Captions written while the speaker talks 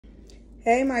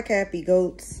Hey, my Cappy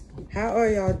goats. How are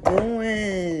y'all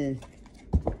doing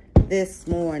this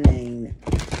morning?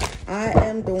 I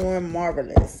am doing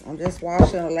marvelous. I'm just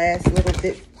washing the last little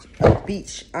bit of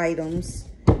beach items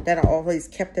that I always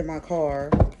kept in my car.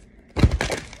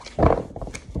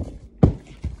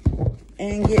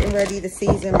 And getting ready to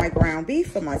season my ground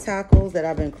beef for my tacos that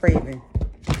I've been craving.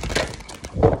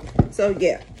 So,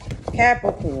 yeah,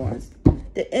 Capricorns.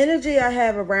 The energy I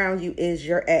have around you is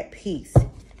you're at peace.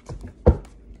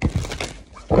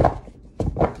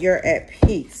 You're at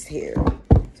peace here.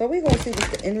 So we're going to see what's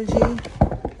the energy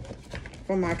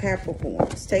from my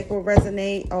Capricorns. Take what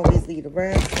resonate. Always leave the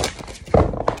rest.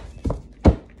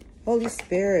 Holy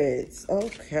Spirits.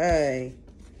 Okay.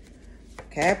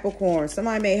 Capricorn.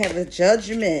 Somebody may have a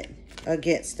judgment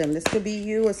against them. This could be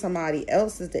you or somebody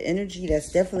else. Is the energy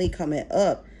that's definitely coming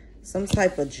up. Some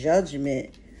type of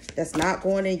judgment that's not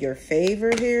going in your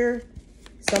favor here.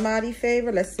 Somebody's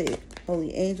favor. Let's see.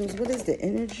 Holy angels. What is the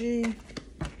energy?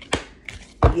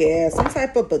 Yeah, some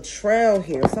type of betrayal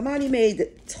here. Somebody made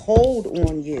told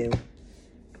on you.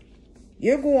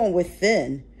 You're going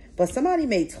within, but somebody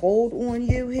made told on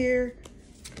you here.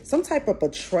 Some type of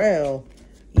betrayal.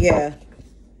 Yeah.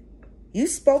 You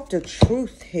spoke the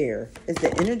truth here. Is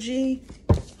the energy.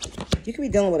 You could be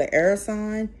dealing with an air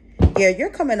sign. Yeah,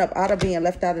 you're coming up out of being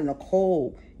left out in the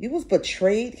cold. You was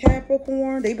betrayed,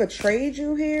 Capricorn. They betrayed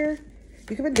you here.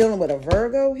 You could be dealing with a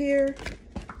Virgo here.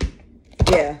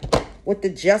 Yeah. With the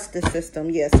justice system.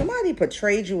 Yeah, somebody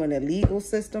betrayed you in the legal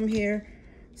system here.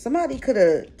 Somebody could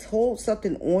have told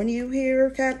something on you here,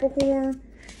 Capricorn.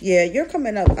 Yeah, you're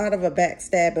coming up out of a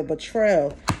backstab, a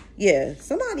betrayal. Yeah,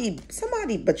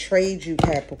 somebody betrayed you,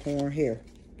 Capricorn, here.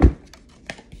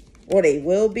 Or they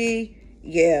will be.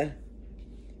 Yeah.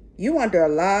 You under a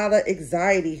lot of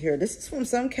anxiety here. This is from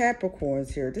some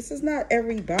Capricorns here. This is not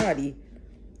everybody.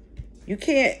 You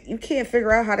can't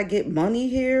figure out how to get money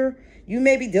here. You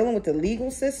may be dealing with the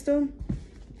legal system.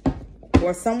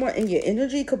 Or someone in your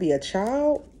energy. Could be a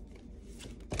child.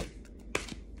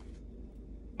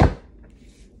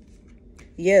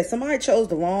 Yeah, somebody chose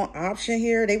the wrong option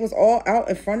here. They was all out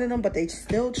in front of them, but they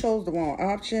still chose the wrong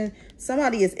option.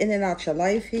 Somebody is in and out your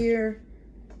life here.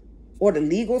 Or the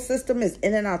legal system is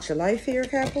in and out your life here,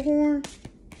 Capricorn.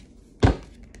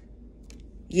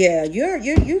 Yeah,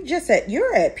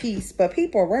 you're at peace, but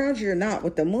people around you are not.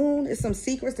 With the moon, it's some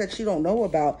secrets that you don't know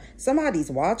about.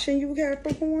 Somebody's watching you,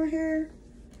 Capricorn, here.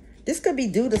 This could be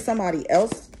due to somebody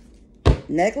else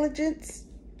negligence.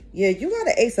 Yeah, you got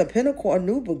an Ace of Pentacles, a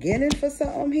new beginning for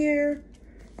something here.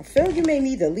 I feel you may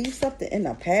need to leave something in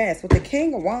the past. With the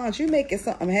King of Wands, you making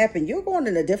something happen. You're going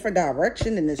in a different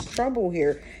direction in this trouble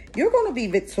here. You're going to be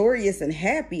victorious and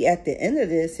happy at the end of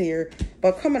this here.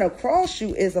 But coming across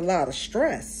you is a lot of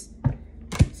stress.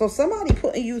 So somebody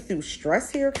putting you through stress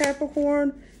here,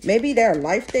 Capricorn. Maybe their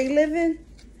life they living.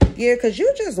 Yeah, because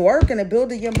you're just working and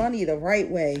building your money the right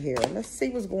way here. Let's see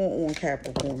what's going on,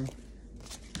 Capricorn.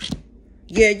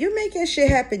 Yeah, you're making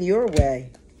shit happen your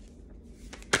way.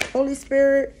 Holy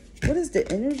Spirit, what is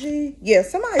the energy? Yeah,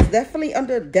 somebody's definitely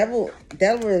under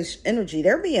devilish energy.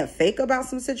 They're being fake about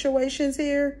some situations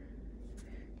here.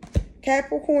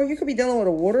 Capricorn, you could be dealing with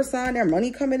a water sign. Their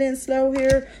money coming in slow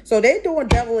here. So they're doing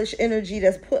devilish energy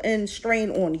that's putting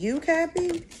strain on you,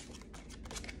 Cappy.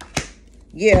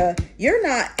 Yeah, you're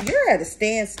at a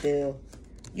standstill.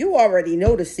 You already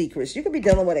know the secrets. You could be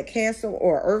dealing with a Cancer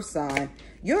or an Earth sign.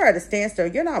 You're at a standstill.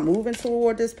 You're not moving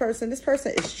toward this person. This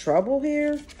person is trouble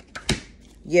here.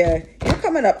 Yeah, you're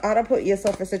coming up out of putting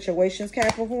yourself in situations,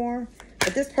 Capricorn.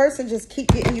 But this person just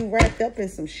keep getting you wrapped up in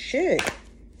some shit.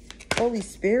 Holy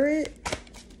Spirit.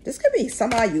 This could be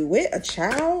somebody you with, a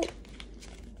child.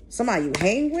 Somebody you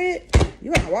hang with.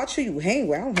 You gotta watch who you hang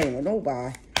with. I don't hang with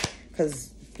nobody.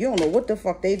 Because you don't know what the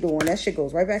fuck they doing. That shit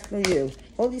goes right back to you.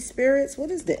 Holy Spirits, what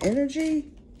is the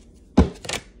energy?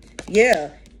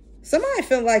 Yeah. Somebody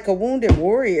feel like a wounded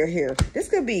warrior here. This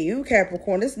could be you,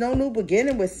 Capricorn. There's no new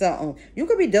beginning with something. You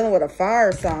could be dealing with a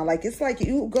fire sign. Like, it's like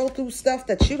you go through stuff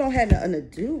that you don't have nothing to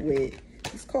do with.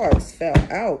 These cards fell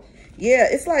out. Yeah,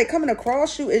 it's like coming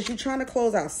across you is you trying to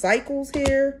close out cycles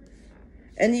here.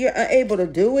 And you're unable to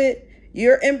do it.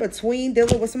 You're in between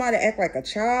dealing with somebody that act like a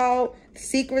child.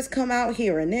 Secrets come out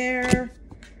here and there.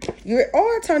 You're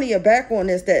all turning your back on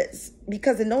this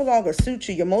because it no longer suits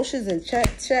you. Your emotions in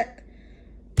check.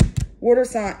 Water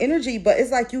sign energy, but it's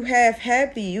like you half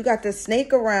happy. You got the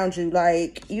snake around you.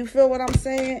 Like, you feel what I'm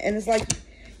saying? And it's like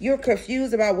you're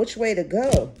confused about which way to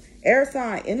go. Air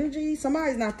sign energy.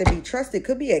 Somebody's not to be trusted.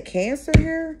 Could be a Cancer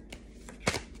here.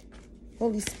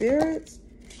 Holy Spirits.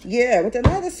 Yeah, with the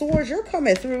Knight of Swords, you're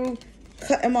coming through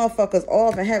cutting motherfuckers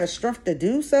off and having strength to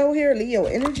do so here. Leo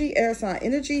energy, air sign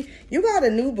energy. You got a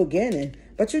new beginning.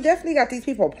 But you definitely got these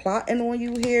people plotting on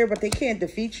you here, but they can't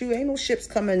defeat you. Ain't no ships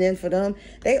coming in for them.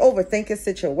 They overthinking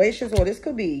situations, or this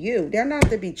could be you. They're not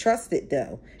to be trusted,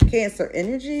 though. Cancer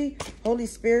energy, Holy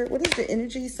Spirit. What is the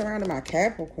energy surrounding my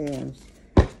Capricorns?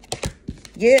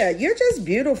 Yeah, you're just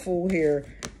beautiful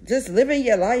here. Just living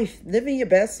your life, living your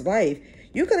best life.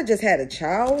 You could have just had a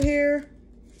child here.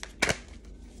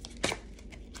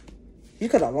 You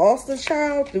could have lost a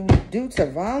child due to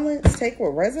violence. Take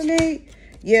what resonate.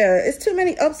 Yeah, it's too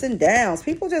many ups and downs.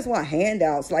 People just want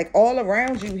handouts, like all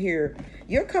around you here.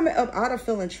 You're coming up out of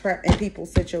feeling trapped in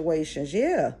people's situations.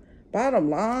 Yeah. Bottom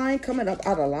line, coming up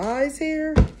out of lies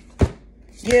here.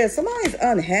 Yeah, somebody's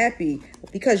unhappy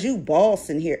because you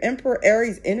bossing here. Emperor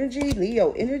Aries energy,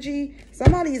 Leo energy.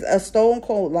 Somebody's a stone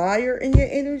cold liar in your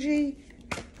energy.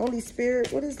 Holy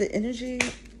Spirit, what is the energy?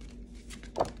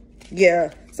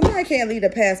 Yeah, somebody can't leave the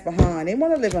past behind. They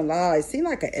want to live in lies. Seem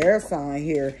like an air sign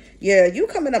here. Yeah, you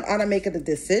coming up out of making a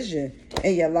decision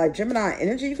in your life. Gemini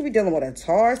energy, you could be dealing with a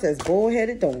Taurus that's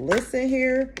bullheaded. Don't listen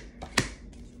here.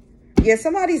 Yeah,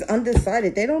 somebody's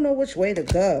undecided. They don't know which way to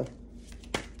go.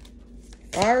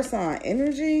 Fire sign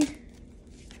energy.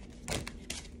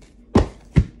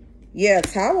 Yeah,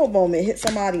 Tower moment hit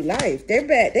somebody's life. They're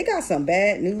bad. They got some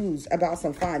bad news about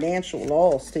some financial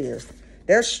loss here.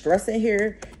 They're stressing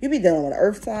here. You be dealing with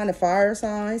earth sign and fire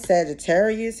sign.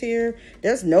 Sagittarius here.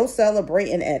 There's no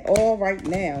celebrating at all right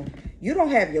now. You don't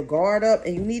have your guard up,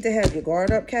 and you need to have your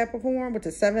guard up, Capricorn, with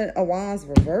the 7 of Wands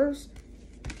reverse.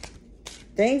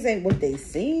 Things ain't what they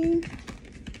seem.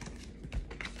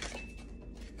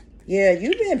 Yeah,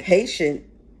 you've been patient.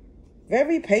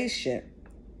 Very patient.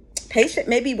 Patient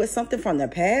maybe with something from the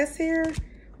past here.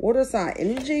 Water sign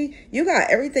energy. You got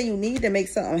everything you need to make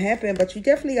something happen, but you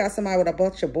definitely got somebody with a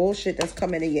bunch of bullshit that's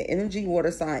coming in your energy.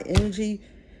 Water sign energy.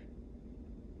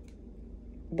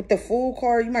 With the Fool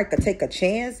card, you might take a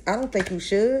chance. I don't think you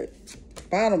should.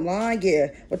 Bottom line, yeah.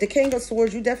 With the King of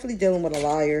Swords, you definitely dealing with a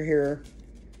liar here.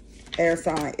 Air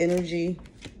sign energy.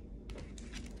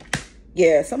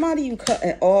 Yeah, somebody you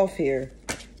cutting off here.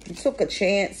 You took a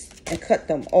chance and cut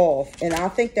them off. And I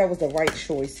think that was the right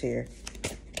choice here.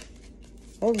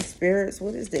 Holy Spirits,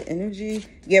 what is the energy?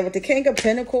 Yeah, with the King of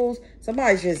Pentacles,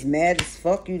 somebody's just mad as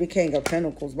fuck. You the King of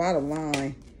Pentacles. Bottom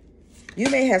line. You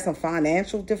may have some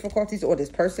financial difficulties, or this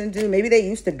person do. Maybe they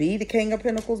used to be the King of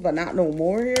Pentacles, but not no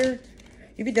more here.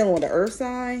 You be dealing with the earth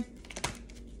sign.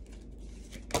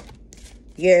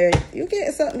 Yeah, you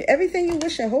getting something. Everything you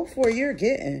wish and hope for, you're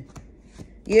getting.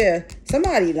 Yeah,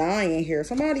 somebody lying here.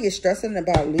 Somebody is stressing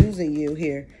about losing you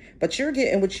here. But you're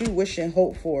getting what you wish and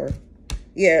hope for.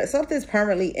 Yeah, something's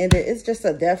permanently ended. It's just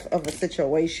a death of a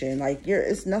situation. Like,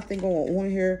 it's nothing going on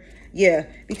here. Yeah,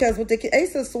 because with the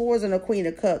Ace of Swords and the Queen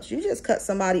of Cups, you just cut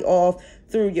somebody off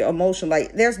through your emotion.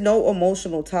 Like, there's no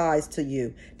emotional ties to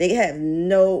you. They have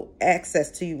no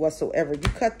access to you whatsoever. You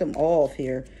cut them off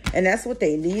here. And that's what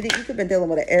they needed. You could have been dealing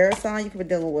with an air sign. You could have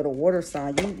been dealing with a water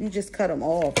sign. You just cut them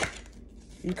off.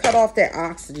 You cut off that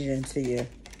oxygen to you.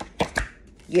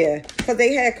 Yeah, because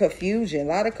they had confusion. A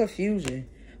lot of confusion.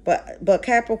 But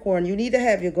Capricorn, you need to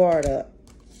have your guard up.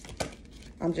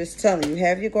 I'm just telling you,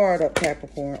 have your guard up,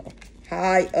 Capricorn.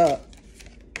 High up.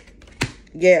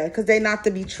 Yeah, because they're not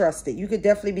to be trusted. You could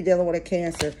definitely be dealing with a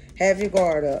Cancer. Have your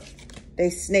guard up. They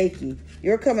snaky.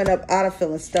 You're coming up out of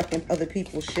feeling stuck in other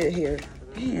people's shit here.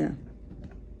 Damn.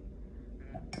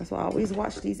 That's why I always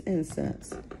watch these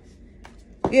incense.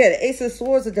 Yeah, the Ace of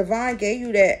Swords, the Divine gave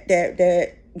you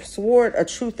that sword of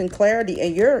truth and clarity,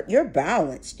 and you're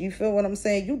balanced. You feel what I'm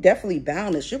saying? You definitely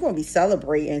balanced. You're going to be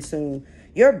celebrating soon.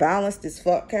 You're balanced as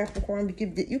fuck, Capricorn.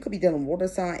 You could be dealing with water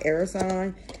sign, air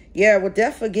sign. Yeah, with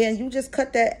death again, you just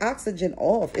cut that oxygen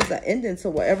off. It's an ending to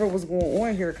whatever was going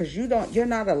on here, because you're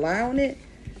not allowing it.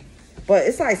 But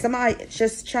it's like somebody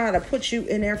just trying to put you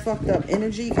in their fucked up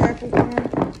energy, Capricorn.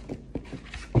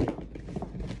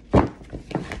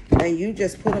 And you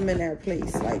just put them in their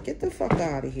place. Like, get the fuck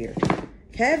out of here.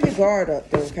 Have your guard up,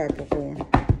 though, Capricorn.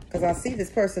 Because I see this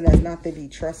person that's not to be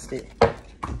trusted.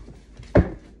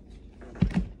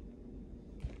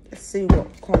 Let's see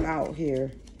what come out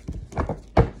here.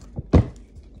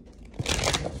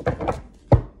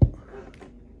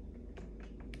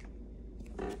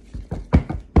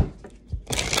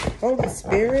 Holy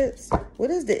Spirits, what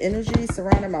is the energy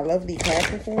surrounding my lovely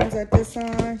Capricorns at this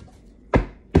time?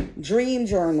 Dream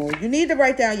journal. You need to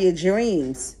write down your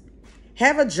dreams.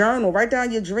 Have a journal. Write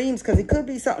down your dreams, because it could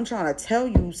be something trying to tell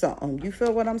you something. You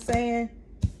feel what I'm saying?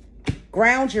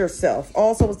 Ground yourself.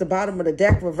 Also, it's the bottom of the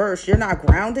deck reverse. You're not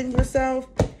grounding yourself.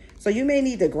 So you may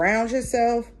need to ground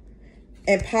yourself.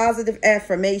 And positive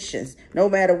affirmations, no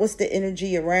matter what's the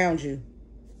energy around you.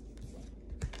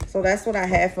 So that's what I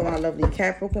have for my lovely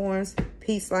Capricorns.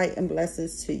 Peace, light, and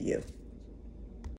blessings to you.